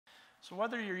So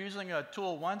whether you're using a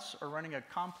tool once or running a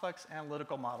complex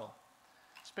analytical model,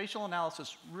 spatial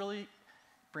analysis really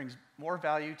brings more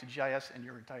value to GIS and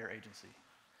your entire agency.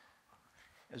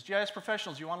 As GIS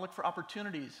professionals, you want to look for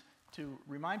opportunities to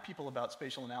remind people about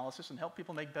spatial analysis and help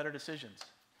people make better decisions.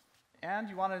 And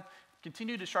you want to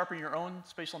continue to sharpen your own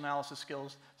spatial analysis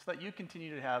skills so that you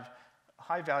continue to have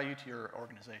high value to your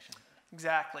organization.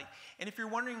 Exactly. And if you're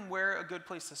wondering where a good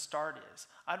place to start is,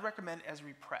 I'd recommend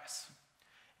Esri Press.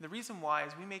 And the reason why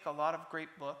is we make a lot of great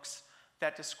books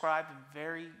that describe in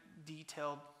very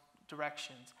detailed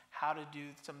directions how to do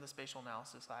some of the spatial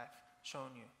analysis I've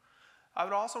shown you. I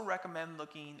would also recommend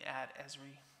looking at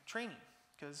Esri training,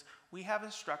 because we have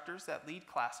instructors that lead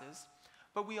classes,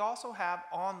 but we also have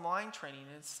online training,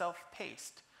 and it's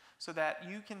self-paced, so that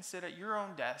you can sit at your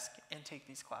own desk and take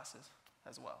these classes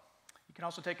as well. You can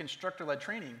also take instructor-led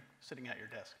training sitting at your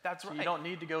desk. That's right. So you don't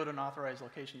need to go to an authorized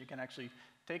location. You can actually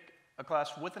take a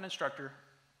class with an instructor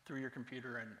through your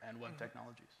computer and web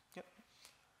technologies. Yep.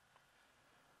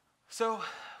 So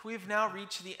we've now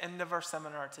reached the end of our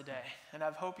seminar today, and I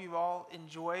hope you've all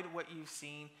enjoyed what you've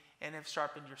seen and have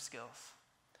sharpened your skills.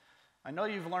 I know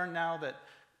you've learned now that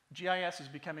GIS is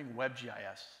becoming Web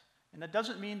GIS. And that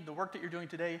doesn't mean the work that you're doing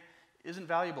today isn't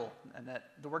valuable and that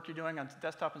the work you're doing on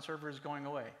desktop and server is going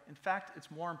away. In fact,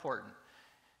 it's more important.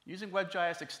 Using Web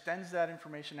GIS extends that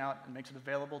information out and makes it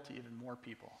available to even more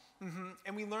people.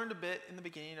 And we learned a bit in the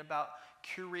beginning about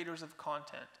curators of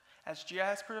content. As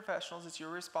GIS professionals, it's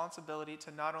your responsibility to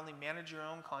not only manage your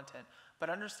own content, but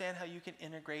understand how you can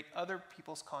integrate other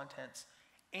people's contents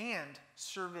and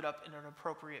serve it up in an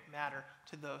appropriate manner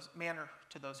to those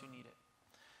who need it.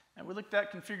 And we looked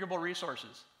at configurable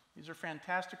resources. These are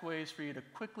fantastic ways for you to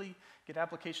quickly get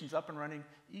applications up and running,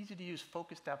 easy to use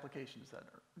focused applications that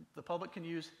the public can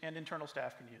use and internal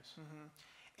staff can use.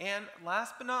 And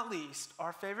last but not least,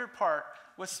 our favorite part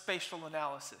was spatial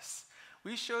analysis.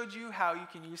 We showed you how you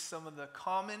can use some of the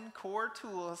common core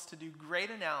tools to do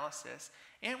great analysis,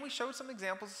 and we showed some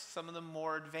examples of some of the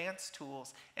more advanced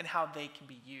tools and how they can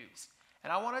be used.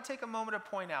 And I want to take a moment to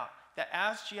point out that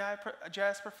as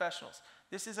GIS professionals,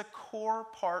 this is a core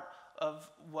part of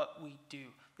what we do.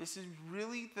 This is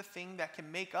really the thing that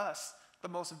can make us the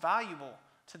most valuable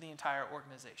to the entire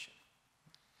organization.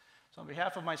 So on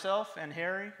behalf of myself and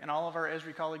Harry and all of our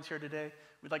Esri colleagues here today,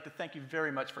 we'd like to thank you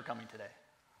very much for coming today.